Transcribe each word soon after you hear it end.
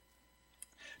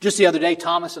Just the other day,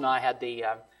 Thomas and I had the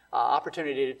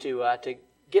opportunity to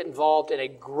get involved in a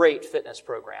great fitness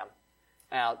program.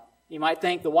 Now, you might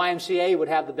think the YMCA would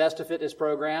have the best of fitness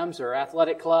programs, or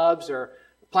athletic clubs, or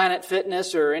Planet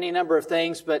Fitness, or any number of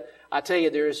things, but I tell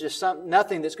you, there is just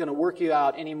nothing that's going to work you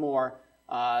out any more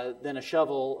than a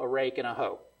shovel, a rake, and a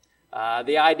hoe.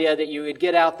 The idea that you would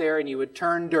get out there and you would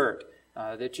turn dirt,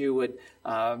 that you would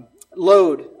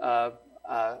load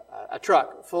a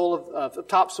truck full of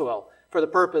topsoil for the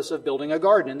purpose of building a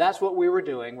garden. And that's what we were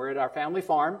doing. We're at our family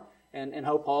farm in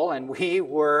Hope Hall, and we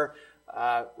were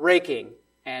raking,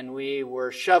 and we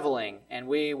were shoveling, and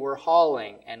we were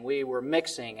hauling, and we were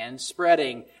mixing and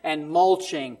spreading and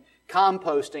mulching,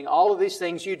 composting, all of these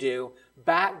things you do,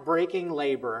 back-breaking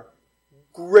labor,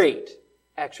 great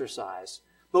exercise.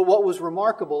 But what was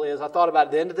remarkable is, I thought about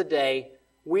at the end of the day,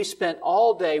 we spent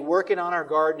all day working on our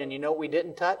garden, and you know what we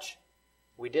didn't touch?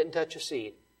 We didn't touch a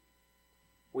seed.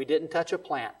 We didn't touch a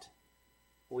plant.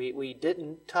 We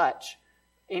didn't touch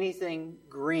anything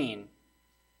green.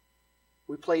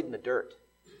 We played in the dirt.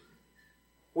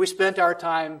 We spent our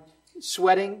time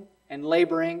sweating and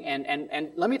laboring,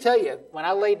 and let me tell you, when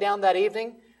I laid down that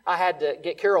evening, I had to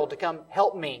get Carol to come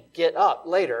help me get up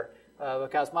later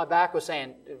because my back was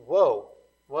saying, whoa,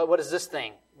 what is this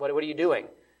thing? What are you doing?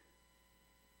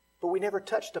 But we never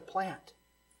touched a plant.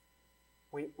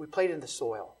 We played in the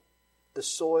soil. The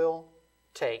soil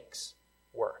takes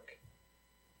work.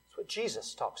 That's what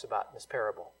Jesus talks about in this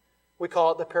parable. We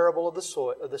call it the parable of the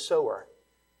sower,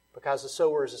 because the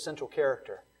sower is a central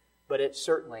character. But it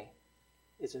certainly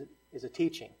is a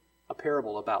teaching, a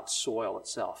parable about soil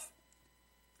itself.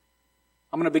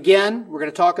 I'm going to begin. We're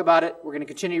going to talk about it. We're going to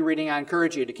continue reading. I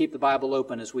encourage you to keep the Bible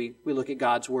open as we look at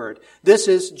God's Word. This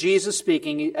is Jesus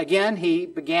speaking. Again, he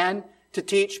began to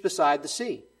teach beside the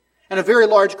sea. And a very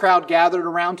large crowd gathered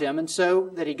around him, and so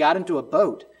that he got into a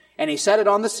boat, and he set it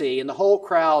on the sea, and the whole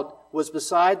crowd was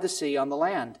beside the sea on the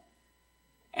land.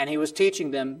 And he was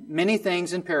teaching them many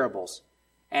things in parables.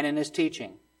 And in his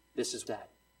teaching, this is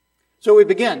that. So we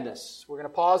begin this. We're going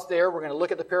to pause there. We're going to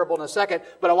look at the parable in a second,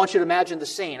 but I want you to imagine the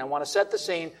scene. I want to set the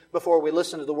scene before we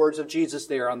listen to the words of Jesus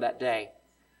there on that day.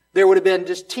 There would have been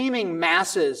just teeming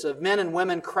masses of men and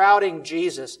women crowding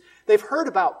Jesus. They've heard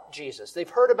about Jesus. They've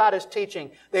heard about his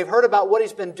teaching. They've heard about what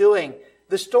he's been doing.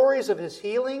 The stories of his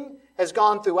healing has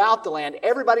gone throughout the land.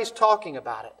 Everybody's talking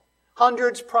about it.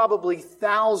 Hundreds, probably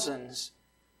thousands,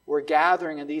 were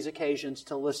gathering on these occasions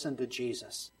to listen to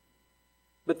Jesus.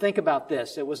 But think about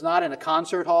this. It was not in a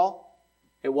concert hall.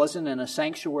 It wasn't in a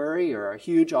sanctuary or a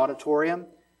huge auditorium.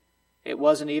 It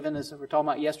wasn't even, as we were talking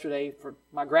about yesterday, for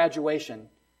my graduation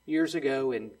years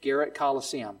ago in Garrett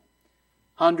Coliseum.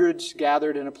 Hundreds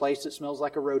gathered in a place that smells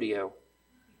like a rodeo,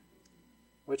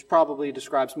 which probably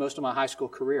describes most of my high school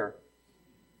career.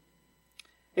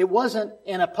 It wasn't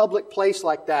in a public place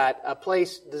like that, a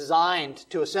place designed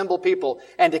to assemble people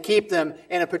and to keep them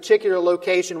in a particular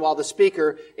location while the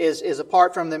speaker is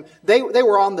apart from them. They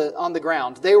were on the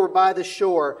ground. They were by the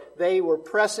shore. They were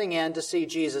pressing in to see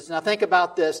Jesus. Now think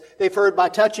about this. They've heard by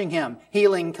touching him,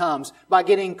 healing comes. By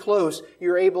getting close,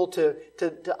 you're able to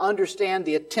understand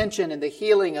the attention and the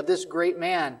healing of this great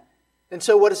man. And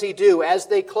so what does he do? As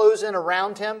they close in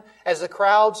around him, as the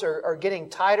crowds are getting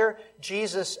tighter,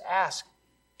 Jesus asks,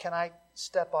 "Can I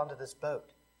step onto this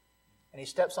boat?" And he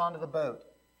steps onto the boat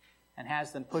and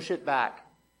has them push it back.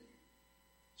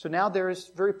 So now there is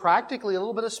very practically a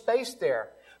little bit of space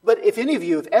there. But if any of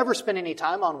you have ever spent any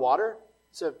time on water,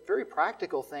 it's a very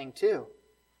practical thing too.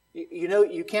 You know,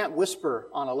 you can't whisper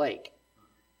on a lake.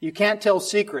 You can't tell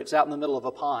secrets out in the middle of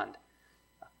a pond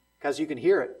because you can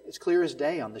hear it. It's clear as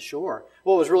day on the shore.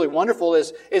 What was really wonderful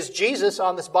is Jesus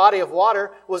on this body of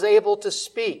water was able to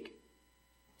speak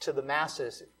to the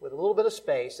masses with a little bit of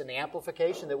space and the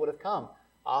amplification that would have come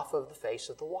off of the face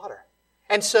of the water.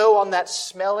 And so on that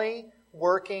smelly,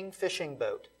 working fishing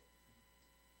boat,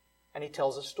 and he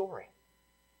tells a story.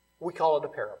 We call it a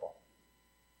parable.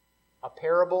 A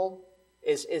parable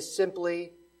is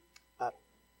simply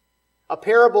a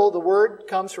parable. The word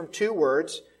comes from two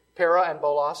words, para and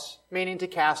bolos, meaning to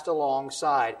cast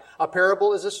alongside. A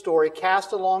parable is a story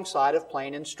cast alongside of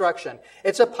plain instruction.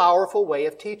 It's a powerful way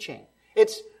of teaching.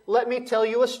 It's, let me tell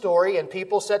you a story, and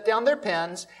people set down their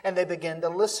pens and they begin to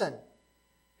listen.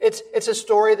 It's a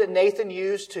story that Nathan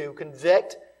used to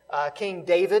convict King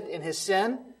David in his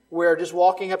sin, where just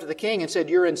walking up to the king and said,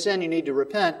 "You're in sin, you need to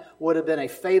repent," would have been a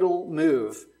fatal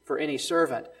move for any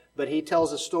servant. But he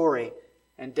tells a story,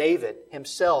 and David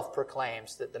himself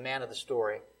proclaims that the man of the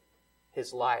story,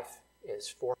 his life is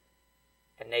for him.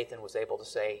 And Nathan was able to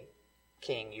say,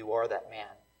 "King, you are that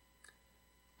man."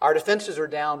 Our defenses are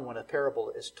down when a parable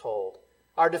is told.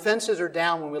 Our defenses are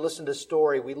down when we listen to a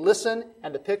story. We listen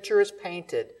and the picture is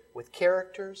painted with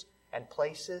characters and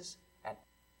places. And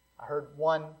I heard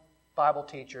one Bible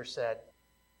teacher said,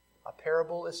 a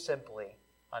parable is simply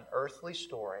an earthly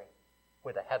story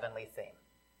with a heavenly theme.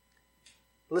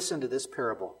 Listen to this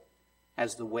parable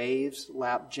as the waves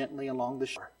lap gently along the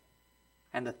shore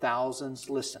and the thousands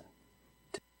listen.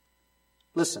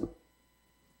 Listen.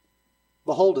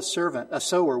 Behold, a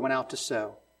sower went out to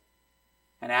sow.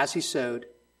 And as he sowed,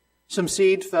 some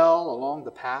seed fell along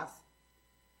the path,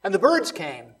 and the birds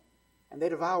came, and they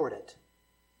devoured it.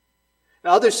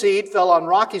 And other seed fell on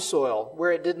rocky soil,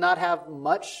 where it did not have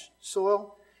much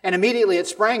soil, and immediately it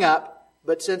sprang up,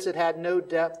 but since it had no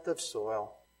depth of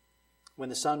soil, when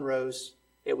the sun rose,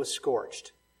 it was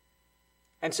scorched.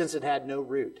 And since it had no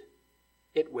root,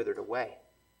 it withered away.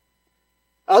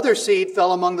 Other seed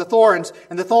fell among the thorns,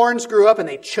 and the thorns grew up and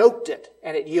they choked it,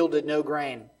 and it yielded no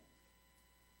grain.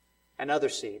 And other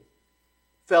seed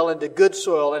fell into good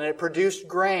soil, and it produced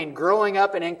grain, growing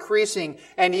up and increasing,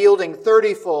 and yielding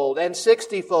 30-fold, and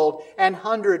 60-fold, and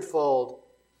 100-fold.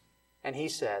 And he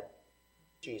said,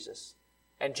 Jesus.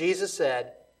 And Jesus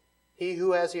said, he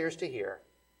who has ears to hear,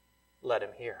 let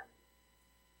him hear.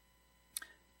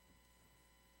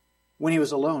 When he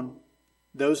was alone,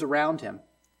 those around him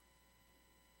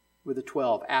with the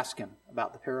 12 asked him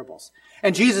about the parables.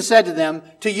 And Jesus said to them,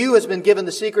 to you has been given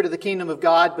the secret of the kingdom of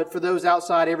God, but for those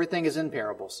outside everything is in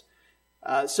parables,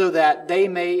 so that they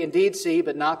may indeed see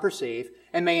but not perceive,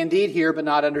 and may indeed hear but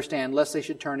not understand, lest they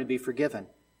should turn and be forgiven.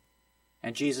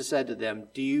 And Jesus said to them,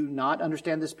 do you not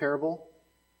understand this parable?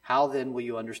 How then will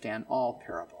you understand all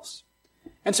parables?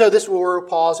 And so this is where we'll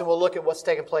pause and we'll look at what's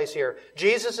taking place here.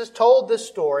 Jesus has told this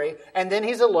story, and then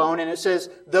he's alone, and it says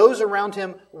those around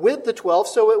him with the 12,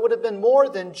 so it would have been more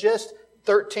than just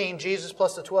 13, Jesus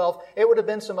plus the 12. It would have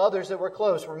been some others that were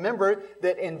close. Remember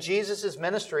that in Jesus'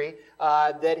 ministry,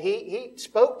 that he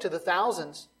spoke to the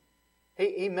thousands.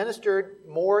 He ministered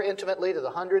more intimately to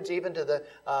the hundreds, even to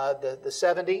the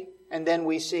 70. And then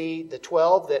we see the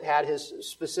 12 that had his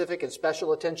specific and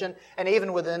special attention. And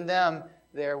even within them,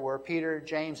 there were Peter,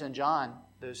 James, and John,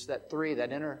 that three,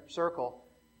 that inner circle.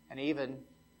 And even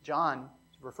John,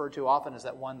 referred to often as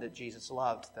that one that Jesus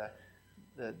loved,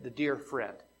 the dear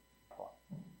friend.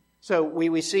 So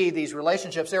we see these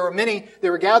relationships. There were many, they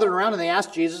were gathered around and they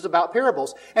asked Jesus about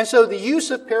parables. And so the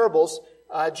use of parables,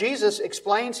 Jesus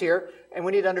explains here, and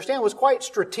we need to understand, was quite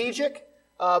strategic,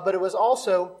 but it was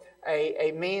also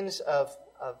a means of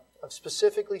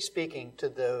specifically speaking to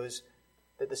those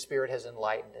that the Spirit has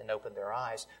enlightened and opened their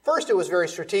eyes. First, it was very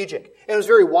strategic. It was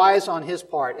very wise on his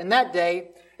part. In that day,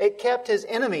 it kept his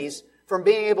enemies from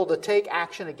being able to take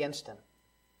action against him.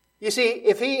 You see,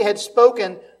 if he had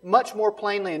spoken much more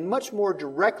plainly and much more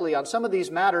directly on some of these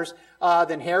matters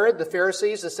than Herod, the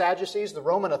Pharisees, the Sadducees, the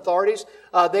Roman authorities,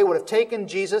 they would have taken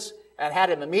Jesus and had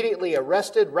him immediately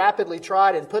arrested, rapidly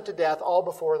tried, and put to death all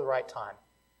before the right time.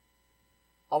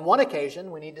 On one occasion,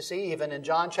 we need to see, even in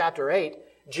John chapter 8,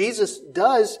 Jesus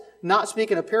does not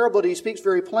speak in a parable, but he speaks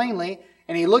very plainly,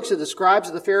 and he looks at the scribes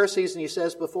of the Pharisees and he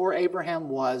says, before Abraham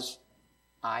was,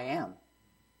 I am.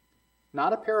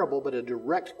 Not a parable, but a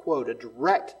direct quote, a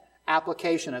direct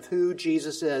application of who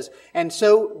Jesus is. And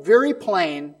so very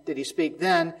plain did he speak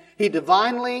then. He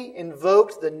divinely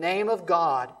invoked the name of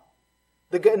God,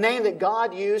 the name that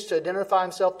God used to identify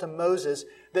himself to Moses,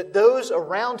 that those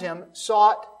around him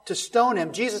sought to stone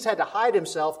him. Jesus had to hide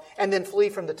himself and then flee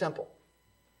from the temple.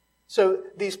 So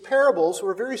these parables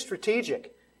were very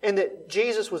strategic in that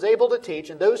Jesus was able to teach,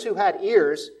 and those who had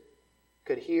ears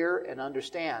could hear and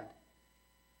understand.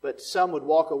 But some would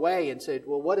walk away and say,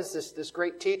 well, what is this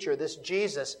great teacher, this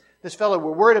Jesus, this fellow,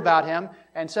 we're worried about him.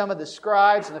 And some of the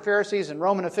scribes and the Pharisees and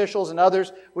Roman officials and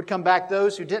others would come back,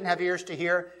 those who didn't have ears to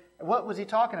hear. And what was he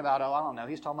talking about? Oh, I don't know.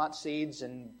 He's talking about seeds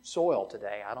and soil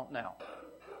today. I don't know.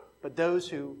 But those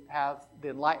who have the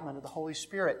enlightenment of the Holy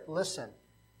Spirit listen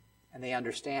and they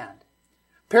understand.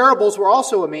 Parables were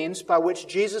also a means by which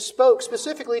Jesus spoke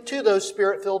specifically to those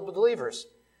Spirit-filled believers.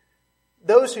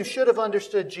 Those who should have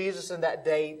understood Jesus in that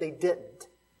day, they didn't.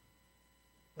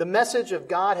 The message of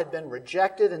God had been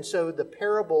rejected, and so the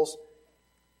parables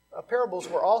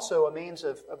were also a means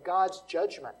of God's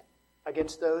judgment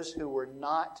against those who were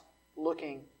not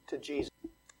looking to Jesus.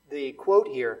 The quote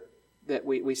here that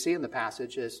we see in the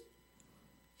passage is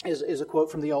a quote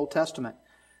from the Old Testament.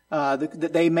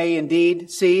 That they may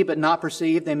indeed see but not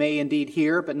perceive, they may indeed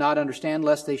hear but not understand,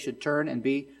 lest they should turn and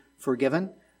be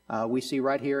forgiven. We see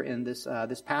right here in this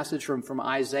passage from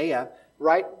Isaiah,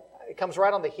 it comes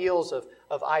right on the heels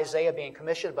of Isaiah being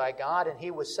commissioned by God, and he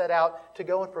was set out to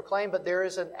go and proclaim, but there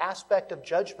is an aspect of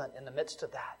judgment in the midst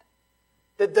of that.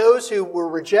 that those who were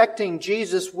rejecting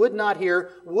Jesus would not hear,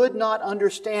 would not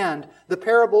understand. The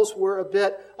parables were a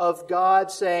bit of God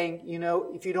saying,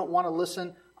 if you don't want to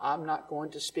listen, I'm not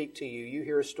going to speak to you. You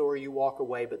hear a story, you walk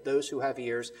away. But those who have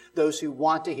ears, those who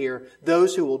want to hear,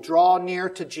 those who will draw near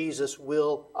to Jesus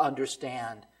will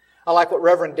understand. I like what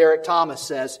Reverend Derek Thomas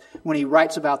says when he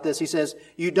writes about this. He says,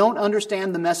 you don't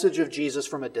understand the message of Jesus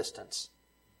from a distance.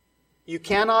 You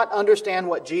cannot understand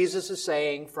what Jesus is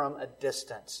saying from a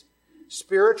distance.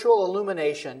 Spiritual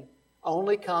illumination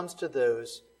only comes to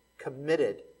those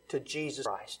committed to Jesus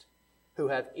Christ, who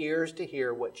have ears to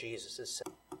hear what Jesus is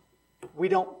saying. We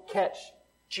don't catch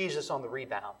Jesus on the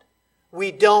rebound.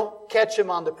 We don't catch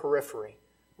Him on the periphery.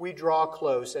 We draw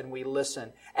close and we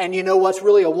listen. And you know what's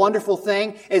really a wonderful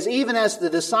thing is even as the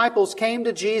disciples came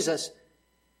to Jesus,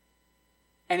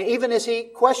 and even as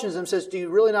He questions them, says, do you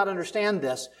really not understand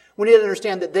this? We need to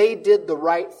understand that they did the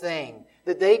right thing.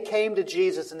 That they came to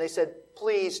Jesus and they said,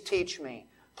 please teach me.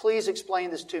 Please explain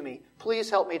this to me.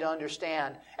 Please help me to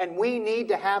understand. And we need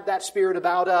to have that spirit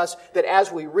about us that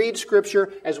as we read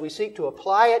Scripture, as we seek to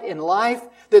apply it in life,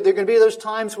 that there are going to be those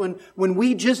times when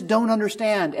we just don't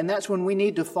understand. And that's when we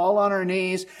need to fall on our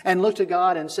knees and look to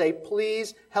God and say,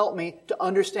 please help me to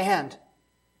understand.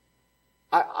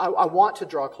 I want to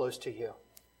draw close to you.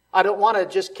 I don't want to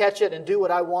just catch it and do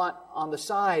what I want on the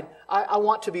side. I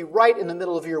want to be right in the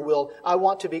middle of your will. I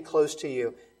want to be close to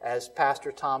you. As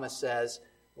Pastor Thomas says,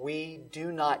 we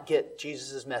do not get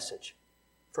Jesus' message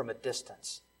from a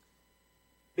distance.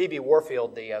 B.B.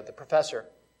 Warfield, the professor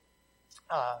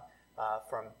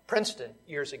from Princeton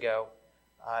years ago,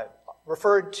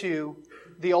 referred to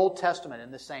the Old Testament in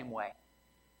the same way.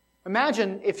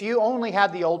 Imagine if you only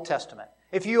had the Old Testament.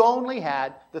 If you only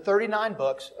had the 39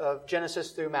 books of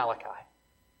Genesis through Malachi,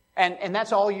 and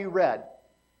that's all you read.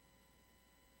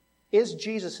 Is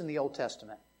Jesus in the Old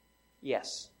Testament?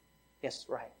 Yes. Yes,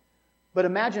 right. But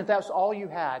imagine if that was all you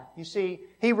had. You see,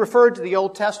 he referred to the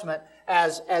Old Testament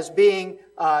as being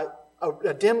a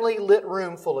dimly lit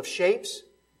room full of shapes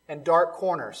and dark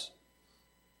corners.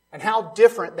 And how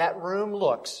different that room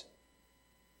looks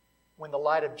when the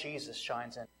light of Jesus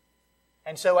shines in.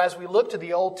 And so as we look to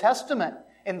the Old Testament,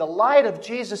 in the light of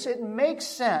Jesus, it makes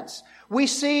sense. We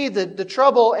see the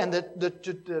trouble and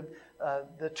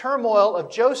the turmoil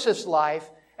of Joseph's life,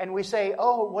 and we say,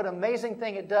 oh, what an amazing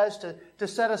thing it does to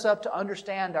set us up to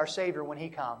understand our Savior when He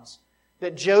comes.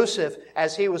 That Joseph,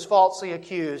 as he was falsely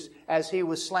accused, as he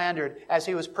was slandered, as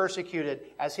he was persecuted,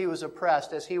 as he was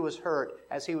oppressed, as he was hurt,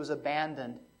 as he was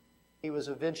abandoned, he was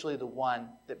eventually the one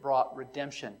that brought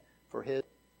redemption for his,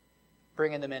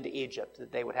 bringing them into Egypt,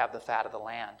 that they would have the fat of the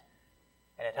land.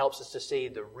 And it helps us to see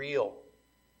the real,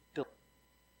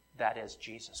 that is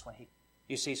Jesus.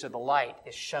 You see, so the light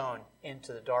is shown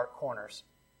into the dark corners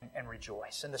and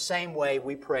rejoice. In the same way,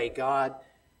 we pray, God,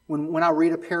 when I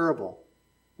read a parable,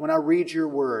 when I read your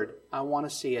word, I want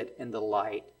to see it in the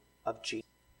light of Jesus.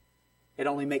 It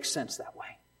only makes sense that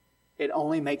way. It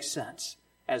only makes sense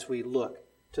as we look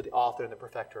to the author and the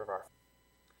perfecter of our faith.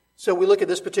 So we look at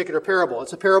this particular parable.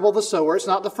 It's a parable of the sower. It's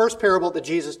not the first parable that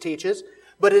Jesus teaches,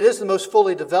 but it is the most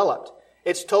fully developed.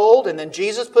 It's told, and then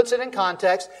Jesus puts it in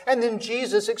context, and then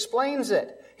Jesus explains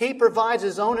it. He provides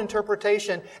His own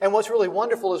interpretation, and what's really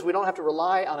wonderful is we don't have to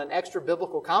rely on an extra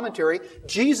biblical commentary.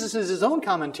 Jesus is His own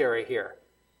commentary here.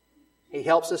 He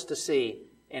helps us to see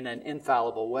in an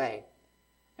infallible way.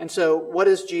 And so, what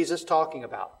is Jesus talking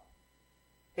about?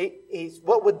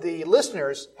 What would the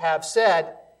listeners have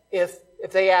said if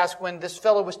they asked when this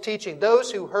fellow was teaching?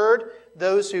 Those who heard,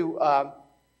 those who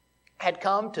had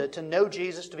come to know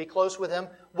Jesus, to be close with Him,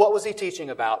 what was He teaching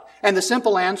about? And the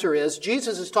simple answer is,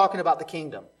 Jesus is talking about the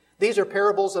kingdom. These are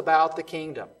parables about the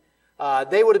kingdom.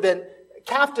 They would have been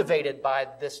captivated by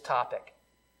this topic.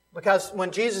 Because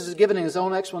when Jesus is giving His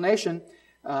own explanation,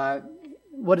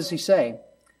 what does He say?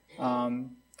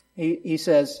 He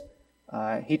says,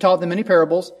 He taught them many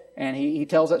parables, and he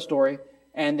tells that story.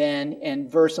 And then in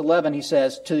verse 11 He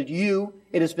says, to you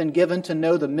it has been given to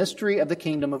know the mystery of the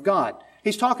kingdom of God.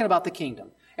 He's talking about the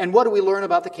kingdom. And what do we learn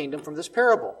about the kingdom from this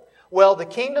parable? Well, the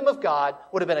kingdom of God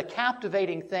would have been a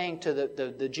captivating thing to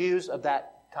the Jews of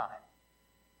that time.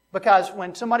 Because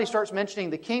when somebody starts mentioning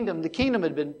the kingdom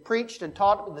had been preached and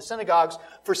taught in the synagogues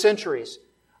for centuries.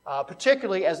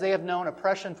 Particularly as they have known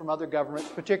oppression from other governments,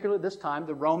 particularly at this time,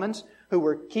 the Romans, who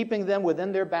were keeping them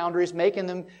within their boundaries, making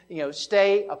them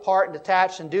stay apart and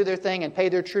detached and do their thing and pay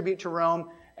their tribute to Rome.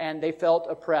 And they felt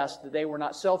oppressed, that they were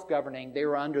not self-governing, they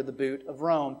were under the boot of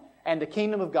Rome. And the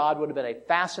kingdom of God would have been a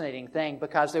fascinating thing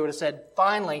because they would have said,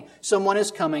 finally, someone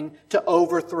is coming to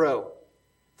overthrow.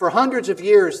 For hundreds of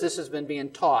years, this has been being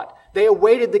taught. They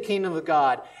awaited the kingdom of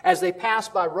God. As they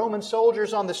passed by Roman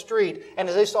soldiers on the street, and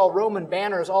as they saw Roman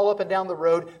banners all up and down the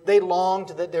road, they longed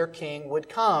that their king would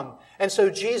come. And so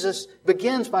Jesus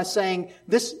begins by saying,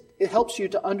 it helps you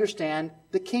to understand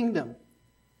the kingdom.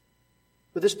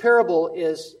 But this parable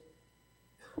is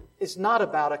not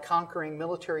about a conquering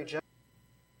military general.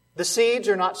 The seeds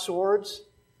are not swords.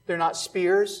 They're not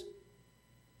spears.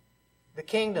 The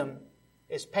kingdom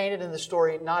is painted in the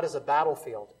story not as a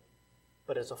battlefield,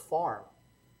 but as a farm.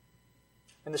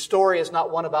 And the story is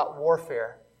not one about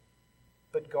warfare,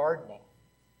 but gardening.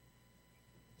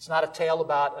 It's not a tale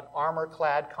about an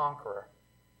armor-clad conqueror,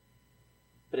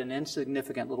 but an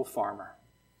insignificant little farmer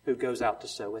who goes out to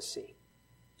sow his seed.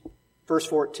 Verse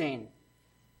 14,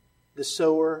 the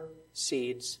sower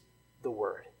seeds the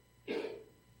word.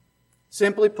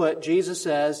 Simply put, Jesus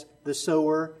says the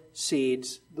sower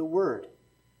seeds the word.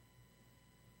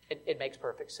 It makes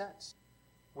perfect sense.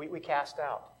 We cast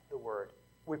out the word.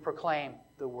 We proclaim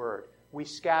the word. We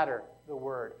scatter the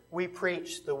word. We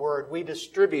preach the word. We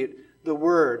distribute the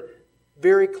word.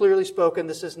 Very clearly spoken,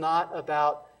 this is not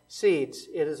about seeds.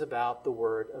 It is about the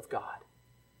word of God.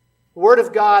 The word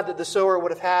of God that the sower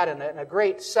would have had in a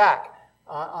great sack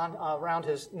around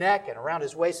his neck and around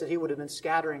his waist, that he would have been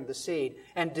scattering the seed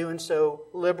and doing so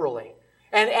liberally.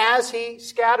 And as he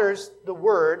scatters the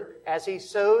word, as he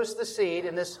sows the seed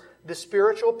in this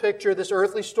spiritual picture, this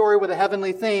earthly story with a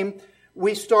heavenly theme,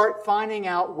 we start finding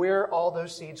out where all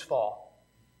those seeds fall.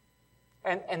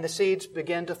 And the seeds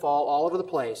begin to fall all over the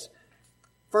place.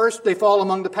 First, they fall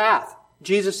among the path.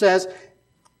 Jesus says,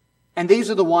 and these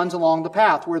are the ones along the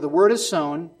path where the word is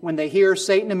sown. When they hear,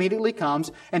 Satan immediately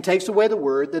comes and takes away the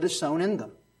word that is sown in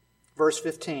them. Verse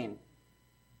 15.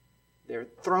 They're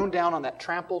thrown down on that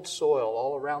trampled soil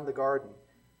all around the garden,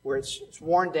 where it's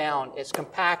worn down, it's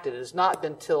compacted, it has not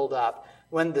been tilled up.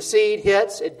 When the seed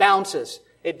hits, it bounces.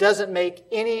 It doesn't make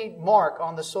any mark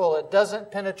on the soil. It doesn't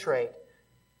penetrate.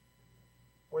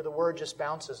 Where the word just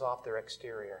bounces off their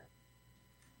exterior.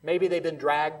 Maybe they've been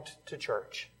dragged to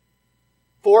church,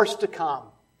 forced to come.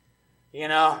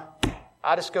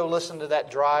 I just go listen to that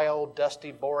dry, old,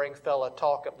 dusty, boring fella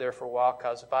talk up there for a while,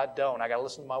 because if I don't, I got to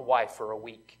listen to my wife for a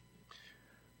week.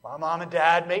 My mom and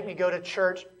dad make me go to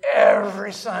church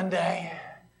every Sunday.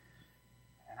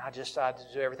 And I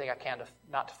do everything I can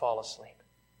not to fall asleep.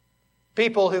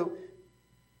 People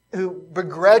who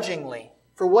begrudgingly,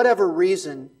 for whatever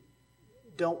reason,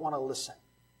 don't want to listen.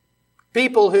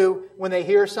 People who, when they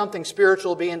hear something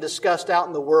spiritual being discussed out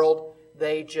in the world,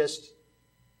 they just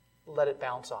let it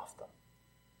bounce off them.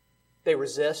 They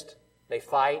resist, they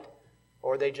fight,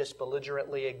 or they just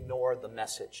belligerently ignore the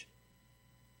message.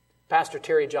 Pastor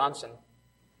Terry Johnson,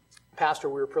 pastor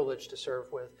we were privileged to serve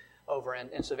with over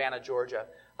in Savannah, Georgia,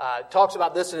 talks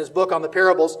about this in his book on the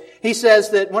parables. He says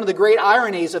that one of the great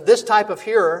ironies of this type of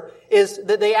hearer is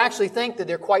that they actually think that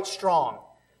they're quite strong,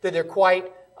 that they're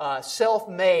quite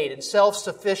self-made and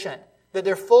self-sufficient, that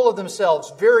they're full of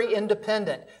themselves, very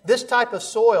independent. This type of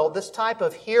soil, this type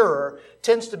of hearer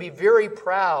tends to be very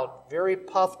proud, very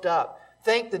puffed up,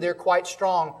 think that they're quite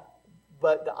strong,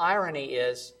 but the irony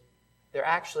is they're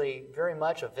actually very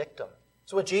much a victim.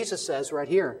 That's what Jesus says right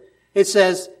here. It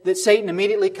says that Satan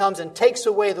immediately comes and takes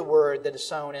away the word that is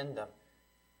sown in them.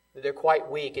 That they're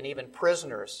quite weak and even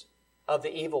prisoners of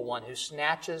the evil one who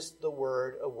snatches the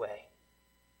word away.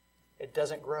 It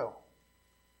doesn't grow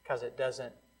because it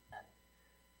doesn't.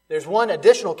 There's one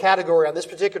additional category on this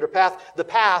particular path, the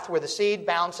path where the seed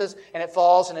bounces and it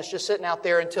falls and it's just sitting out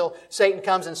there until Satan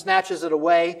comes and snatches it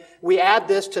away. We add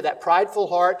this to that prideful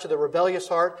heart, to the rebellious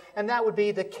heart, and that would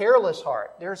be the careless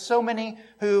heart. There are so many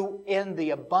who, in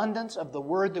the abundance of the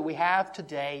word that we have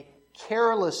today,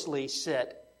 carelessly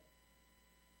sit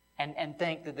and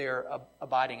think that they're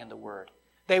abiding in the word.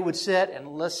 They would sit and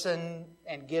listen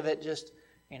and give it just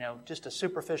a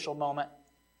superficial moment.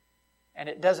 And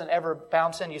it doesn't ever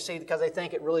bounce in, you see, because they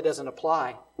think it really doesn't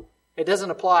apply. It doesn't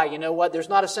apply. You know what? There's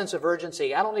not a sense of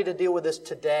urgency. I don't need to deal with this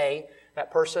today. That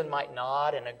person might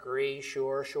nod and agree,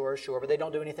 sure, but they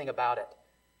don't do anything about it.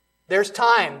 There's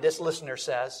time, this listener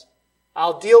says.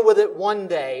 I'll deal with it one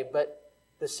day, but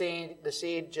the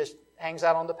seed just hangs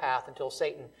out on the path until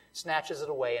Satan snatches it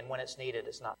away, and when it's needed,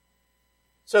 it's not.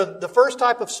 So the first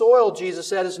type of soil, Jesus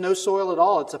said, is no soil at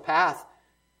all. It's a path.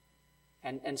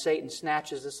 And Satan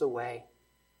snatches this away,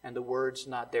 and the word's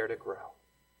not there to grow.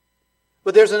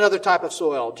 But there's another type of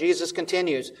soil. Jesus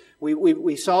continues.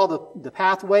 We saw the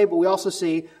pathway, but we also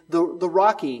see the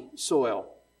rocky soil.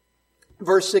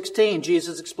 Verse 16,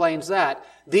 Jesus explains that.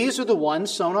 These are the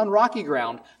ones sown on rocky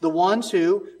ground, the ones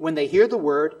who, when they hear the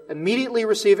word, immediately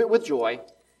receive it with joy,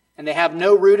 And they have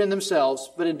no root in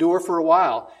themselves, but endure for a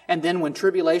while. And then when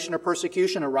tribulation or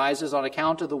persecution arises on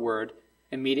account of the word,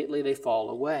 immediately they fall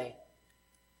away.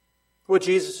 What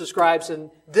Jesus describes in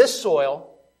this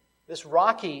soil, this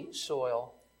rocky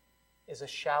soil, is a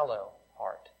shallow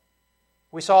heart.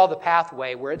 We saw the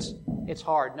pathway where it's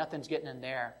hard, nothing's getting in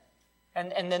there.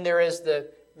 And then there is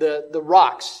the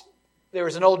rocks. There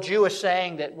was an old Jewish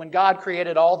saying that when God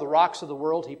created all the rocks of the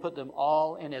world, He put them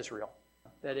all in Israel.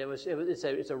 That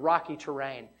it's a rocky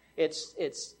terrain. It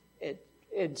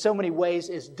in so many ways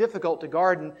is difficult to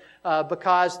garden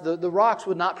because the rocks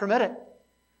would not permit it.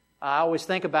 I always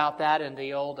think about that in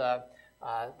the old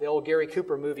Gary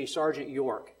Cooper movie, Sergeant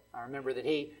York. I remember that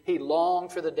he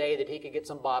longed for the day that he could get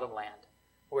some bottomland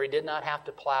where he did not have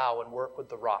to plow and work with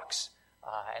the rocks.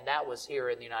 And that was here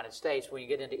in the United States. When you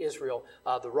get into Israel,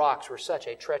 the rocks were such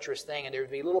a treacherous thing, and there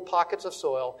would be little pockets of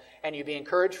soil, and you'd be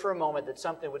encouraged for a moment that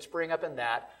something would spring up in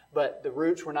that, but the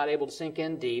roots were not able to sink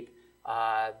in deep.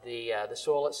 The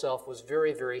soil itself was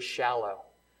very, very shallow.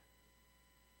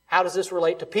 How does this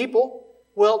relate to people?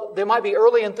 Well, there might be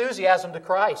early enthusiasm to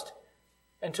Christ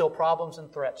until problems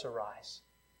and threats arise.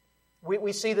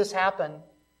 We see this happen,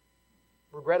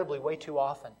 regrettably, way too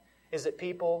often, is that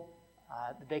people...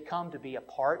 they come to be a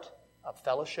part of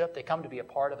fellowship. They come to be a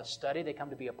part of a study. They come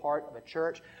to be a part of a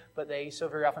church. But they so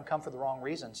very often come for the wrong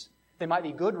reasons. They might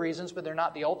be good reasons, but they're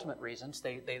not the ultimate reasons.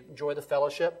 They enjoy the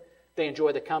fellowship. They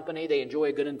enjoy the company. They enjoy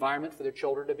a good environment for their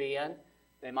children to be in.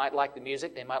 They might like the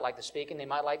music. They might like the speaking. They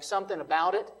might like something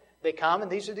about it. They come,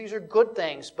 and these are good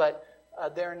things, but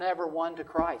they're never won to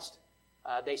Christ.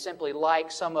 They simply like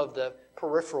some of the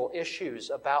peripheral issues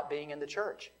about being in the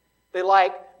church. They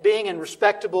like being in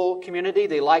respectable community.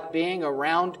 They like being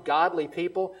around godly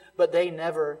people, but they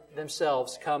never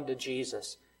themselves come to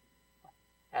Jesus.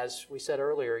 As we said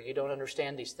earlier, you don't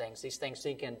understand these things. These things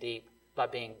sink in deep by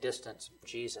being distant from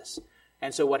Jesus.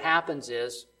 And so what happens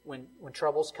is, when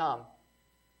troubles come,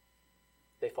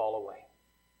 they fall away.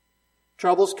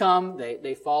 Troubles come,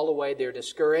 they fall away, they're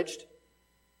discouraged.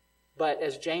 But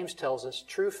as James tells us,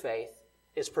 true faith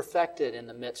is perfected in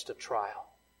the midst of trial.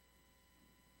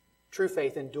 True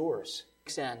faith endures,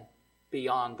 in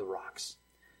beyond the rocks.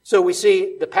 So we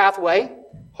see the pathway,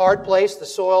 hard place, the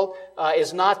soil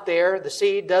is not there, the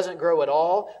seed doesn't grow at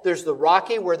all. There's the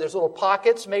rocky where there's little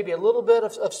pockets, maybe a little bit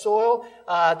of soil,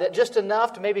 that just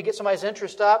enough to maybe get somebody's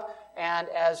interest up. And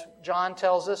as John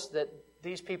tells us, that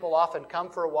these people often come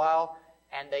for a while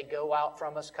and they go out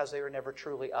from us because they were never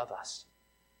truly of us.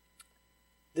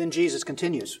 Then Jesus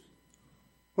continues.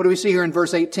 What do we see here in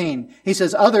verse 18? He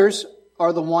says, others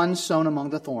are the ones sown among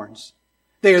the thorns.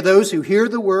 They are those who hear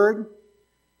the word,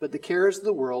 but the cares of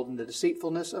the world and the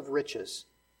deceitfulness of riches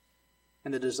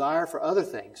and the desire for other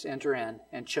things enter in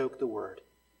and choke the word,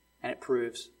 and it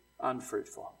proves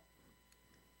unfruitful.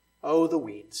 Oh, the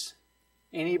weeds.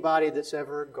 Anybody that's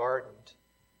ever gardened,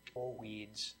 oh,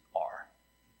 weeds are.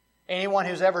 Anyone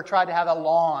who's ever tried to have a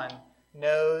lawn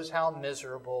knows how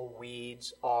miserable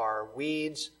weeds are.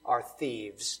 Weeds are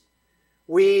thieves.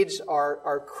 Weeds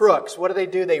are crooks. What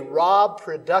do? They rob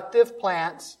productive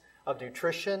plants of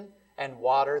nutrition and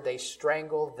water. They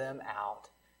strangle them out.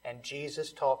 And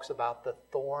Jesus talks about the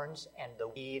thorns and the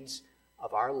weeds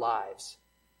of our lives.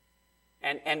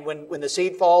 And when the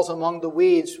seed falls among the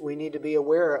weeds, we need to be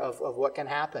aware of what can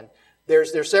happen.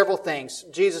 There's several things.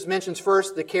 Jesus mentions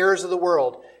first the cares of the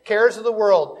world. Cares of the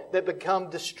world that become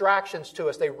distractions to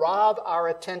us. They rob our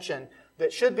attention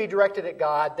that should be directed at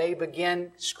God. They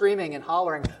begin screaming and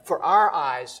hollering for our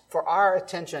eyes, for our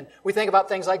attention. We think about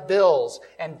things like bills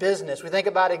and business. We think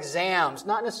about exams,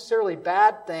 not necessarily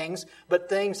bad things, but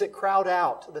things that crowd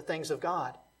out the things of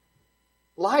God.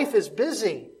 Life is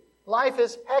busy. Life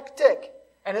is hectic.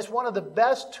 And it's one of the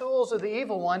best tools of the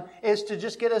evil one is to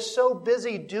just get us so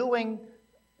busy doing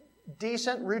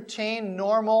decent, routine,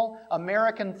 normal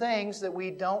American things that we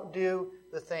don't do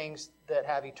the things that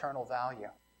have eternal value.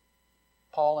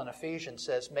 Paul in Ephesians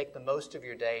says, make the most of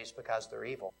your days because they're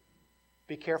evil.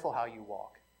 Be careful how you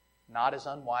walk, not as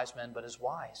unwise men, but as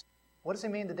wise. What does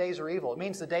it mean the days are evil? It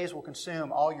means the days will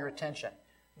consume all your attention.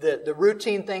 The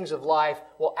routine things of life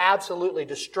will absolutely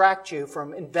distract you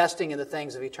from investing in the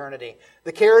things of eternity.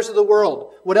 The cares of the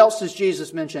world. What else does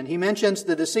Jesus mention? He mentions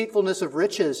the deceitfulness of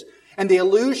riches and the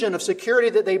illusion of security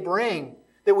that they bring,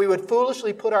 that we would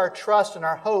foolishly put our trust and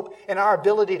our hope in our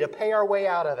ability to pay our way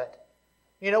out of it.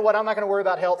 You know what? I'm not going to worry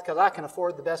about health because I can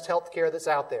afford the best health care that's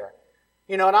out there.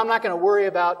 You know, and I'm not going to worry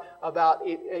about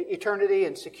eternity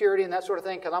and security and that sort of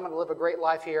thing, because I'm going to live a great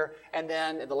life here. And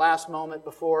then at the last moment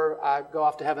before I go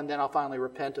off to heaven, then I'll finally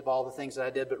repent of all the things that I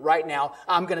did. But right now,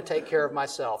 I'm going to take care of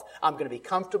myself. I'm going to be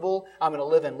comfortable. I'm going to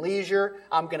live in leisure.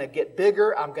 I'm going to get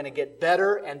bigger. I'm going to get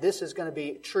better. And this is going to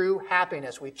be true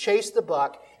happiness. We chase the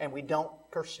buck and we don't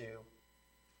pursue.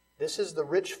 This is the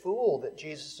rich fool that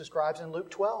Jesus describes in Luke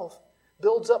 12.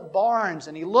 Builds up barns,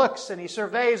 and he looks and he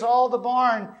surveys all the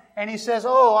barn, and he says,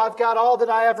 "Oh, I've got all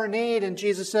that I ever need." And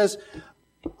Jesus says,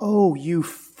 "Oh, you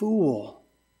fool."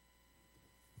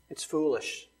 It's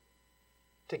foolish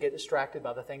to get distracted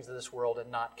by the things of this world and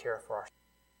not care for ourselves.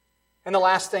 And the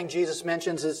last thing Jesus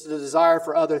mentions is the desire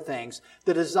for other things.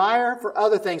 The desire for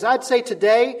other things. I'd say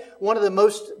today, one of the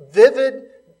most vivid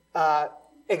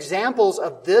examples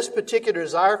of this particular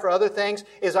desire for other things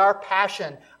is our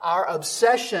passion, our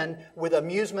obsession with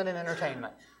amusement and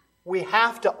entertainment. We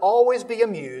have to always be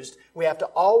amused. We have to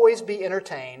always be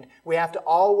entertained. We have to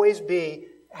always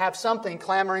have something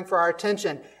clamoring for our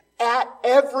attention at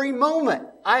every moment.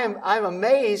 I'm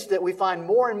amazed that we find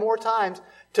more and more times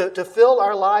to fill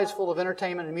our lives full of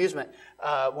entertainment and amusement.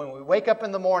 When we wake up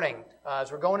in the morning,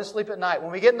 as we're going to sleep at night,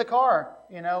 when we get in the car,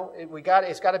 you know,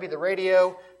 it's got to be the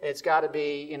radio, it's got to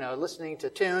be, you know, listening to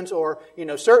tunes, or, you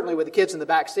know, certainly with the kids in the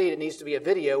back seat, it needs to be a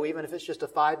video, even if it's just a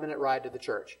 5-minute ride to the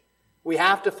church. We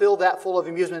have to fill that full of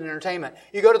amusement and entertainment.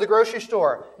 You go to the grocery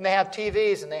store, and they have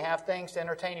TVs, and they have things to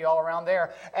entertain you all around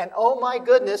there. And oh my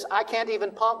goodness, I can't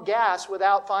even pump gas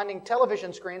without finding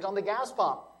television screens on the gas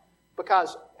pump.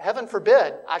 Because, heaven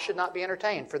forbid, I should not be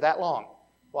entertained for that long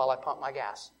while I pump my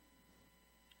gas.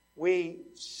 We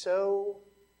so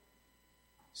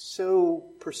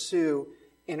pursue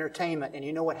entertainment. And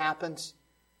you know what happens?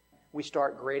 We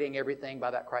start grading everything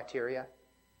by that criteria.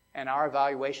 And our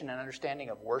evaluation and understanding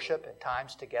of worship and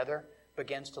times together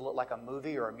begins to look like a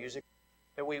movie or a music.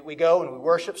 We go and we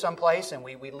worship someplace, and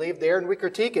we leave there and we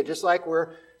critique it, just like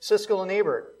we're Siskel and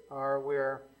Ebert, or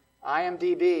we're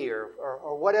IMDb,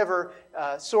 or whatever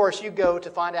source you go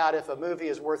to find out if a movie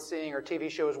is worth seeing or a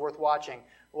TV show is worth watching.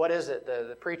 What is it?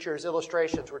 The preacher's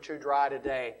illustrations were too dry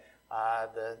today.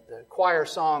 The choir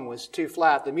song was too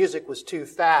flat. The music was too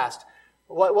fast.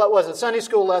 What was it? Sunday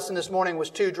school lesson this morning was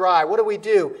too dry. What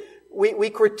do? We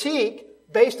critique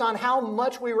based on how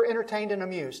much we were entertained and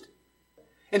amused.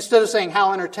 Instead of saying,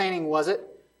 how entertaining was it?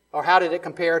 Or how did it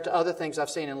compare to other things I've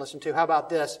seen and listened to? How about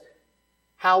this?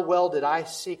 How well did I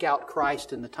seek out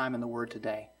Christ in the time in the Word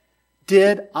today?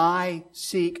 Did I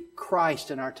seek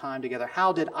Christ in our time together?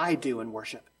 How did I do in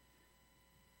worship?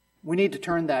 We need to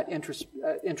turn that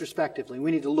introspectively.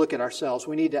 We need to look at ourselves.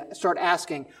 We need to start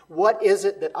asking, what is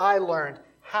it that I learned?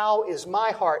 How is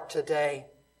my heart today?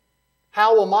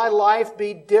 How will my life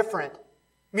be different?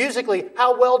 Musically,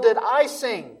 how well did I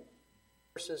sing?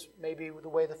 Versus maybe the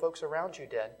way the folks around you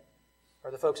did. Or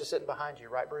the folks that are sitting behind you,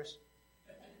 right, Bruce?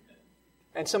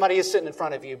 And somebody is sitting in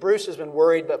front of you. Bruce has been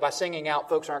worried, but by singing out,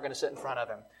 folks aren't going to sit in front of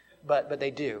him. But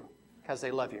they do, because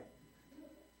they love you.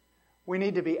 We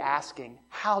need to be asking,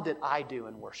 how did I do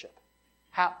in worship?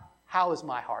 How is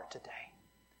my heart today?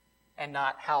 And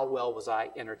not, how well was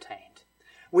I entertained?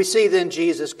 We see then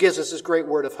Jesus gives us this great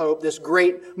word of hope, this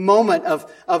great moment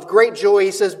of great joy.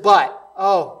 He says, but,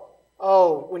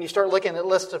 when you start looking at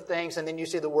lists of things and then you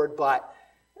see the word but,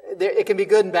 it can be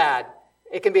good and bad.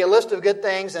 It can be a list of good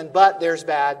things, and but there's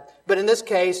bad. But in this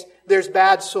case, there's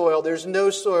bad soil, there's no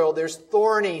soil, there's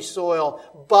thorny soil.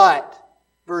 But,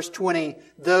 verse 20,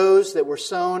 those that were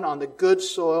sown on the good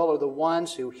soil are the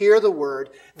ones who hear the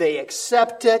word, they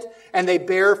accept it, and they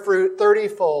bear fruit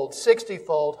 30-fold,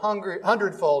 60-fold,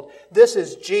 100-fold. This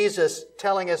is Jesus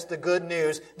telling us the good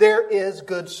news. There is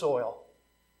good soil.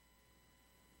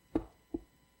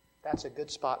 That's a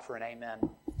good spot for an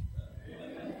amen.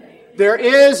 There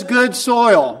is good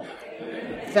soil.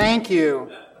 Thank you.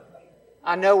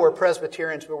 I know we're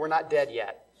Presbyterians, but we're not dead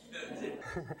yet.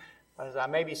 I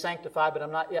may be sanctified, but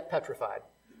I'm not yet petrified.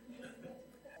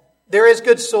 There is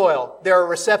good soil. There are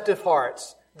receptive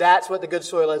hearts. That's what the good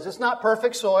soil is. It's not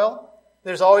perfect soil.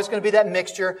 There's always going to be that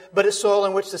mixture, but it's soil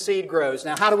in which the seed grows.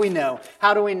 Now, how do we know?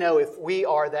 How do we know if we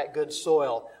are that good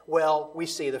soil? Well, we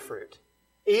see the fruit.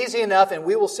 Easy enough, and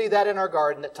we will see that in our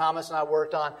garden that Thomas and I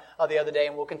worked on the other day,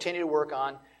 and we'll continue to work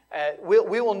on.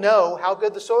 We will know how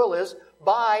good the soil is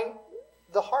by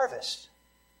the harvest.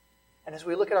 And as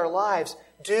we look at our lives,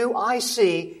 do I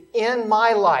see in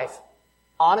my life,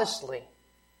 honestly,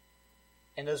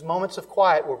 in those moments of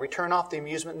quiet where we turn off the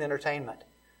amusement and entertainment,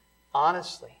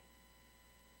 honestly,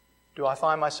 do I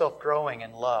find myself growing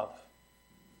in love,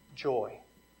 joy,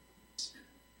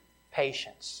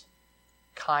 patience,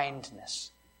 kindness,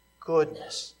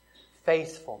 goodness,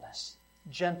 faithfulness,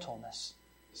 gentleness,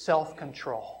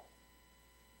 self-control.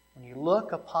 When you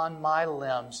look upon my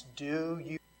limbs, do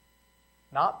you,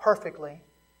 not perfectly,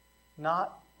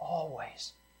 not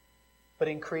always, but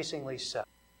increasingly so.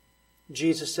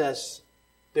 Jesus says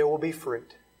there will be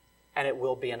fruit, and it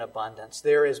will be in abundance.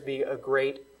 There is be a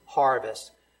great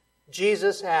harvest.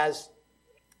 Jesus has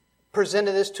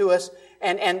presented this to us,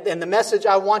 and the message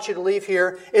I want you to leave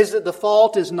here is that the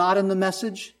fault is not in the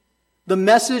message. The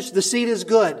message, the seed is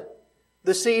good.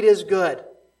 The seed is good.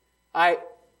 I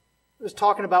was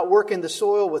talking about working the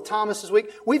soil with Thomas this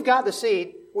week. We've got the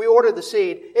seed. We ordered the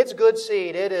seed. It's good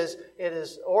seed. It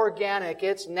is organic.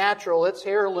 It's natural. It's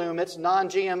heirloom. It's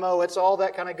non-GMO. It's all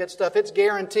that kind of good stuff. It's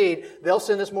guaranteed. They'll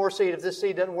send us more seed if this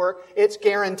seed doesn't work. It's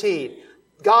guaranteed.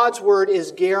 God's Word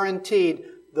is guaranteed.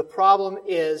 The problem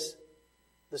is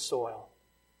the soil.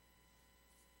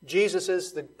 Jesus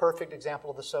is the perfect example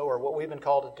of the sower. What we've been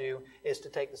called to do is to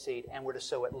take the seed, and we're to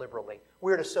sow it liberally.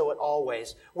 We're to sow it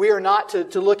always. We are not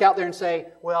to look out there and say,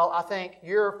 well, I think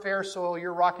you're fair soil,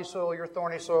 you're rocky soil, you're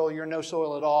thorny soil, you're no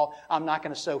soil at all. I'm not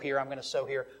going to sow here, I'm going to sow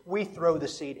here. We throw the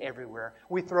seed everywhere.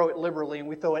 We throw it liberally, and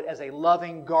we throw it as a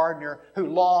loving gardener who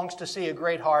longs to see a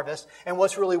great harvest. And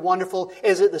what's really wonderful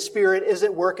is that the Spirit is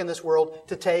at work in this world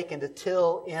to take and to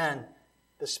till in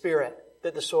the Spirit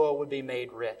that the soil would be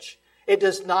made rich. It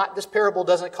does not, this parable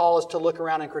doesn't call us to look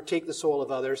around and critique the soil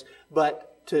of others,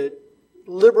 but to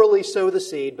liberally sow the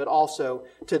seed, but also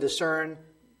to discern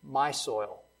my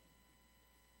soil,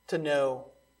 to know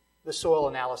the soil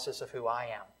analysis of who I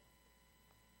am.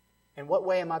 In what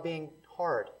way am I being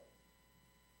hard?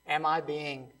 Am I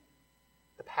being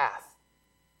the path?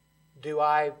 Do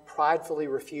I pridefully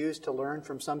refuse to learn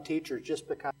from some teachers just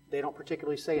because they don't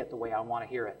particularly say it the way I want to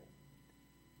hear it?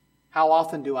 How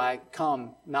often do I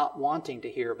come not wanting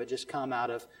to hear, but just come out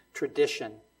of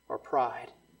tradition or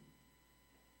pride?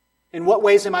 In what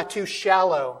ways am I too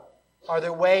shallow? Are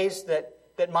there ways that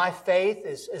my faith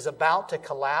is about to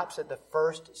collapse at the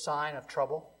first sign of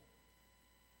trouble?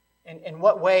 In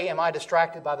what way am I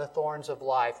distracted by the thorns of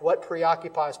life? What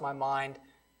preoccupies my mind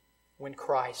when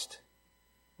Christ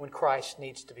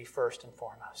needs to be first and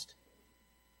foremost?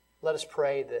 Let us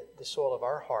pray that the soil of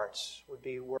our hearts would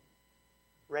be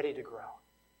ready to grow.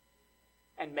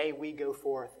 And may we go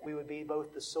forth. We would be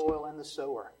both the soil and the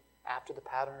sower after the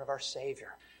pattern of our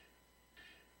Savior.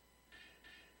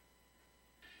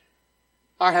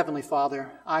 Our Heavenly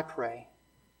Father, I pray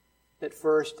that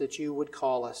first that you would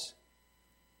call us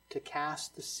to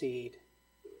cast the seed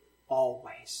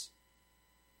always.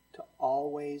 To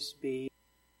always be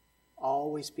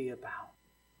about.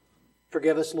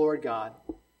 Forgive us, Lord God,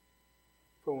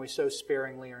 for when we sow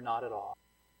sparingly or not at all.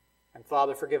 And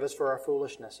Father, forgive us for our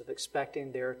foolishness of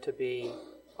expecting there to be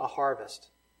a harvest.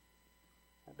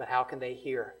 But how can they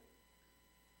hear?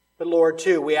 But Lord,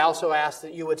 too, we also ask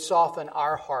that you would soften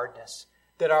our hardness,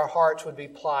 that our hearts would be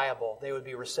pliable, they would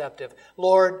be receptive.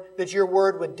 Lord, that your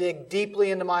word would dig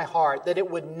deeply into my heart, that it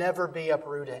would never be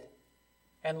uprooted.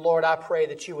 And Lord, I pray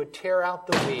that you would tear out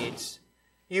the weeds.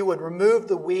 You would remove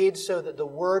the weeds so that the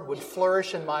word would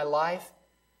flourish in my life.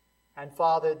 And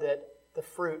Father, that the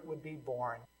fruit would be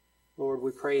born. Lord,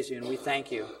 we praise you and we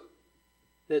thank you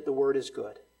that the word is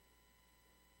good.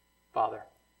 Father,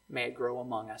 may it grow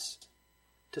among us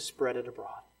to spread it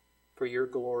abroad for your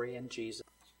glory in Jesus.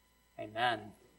 Amen.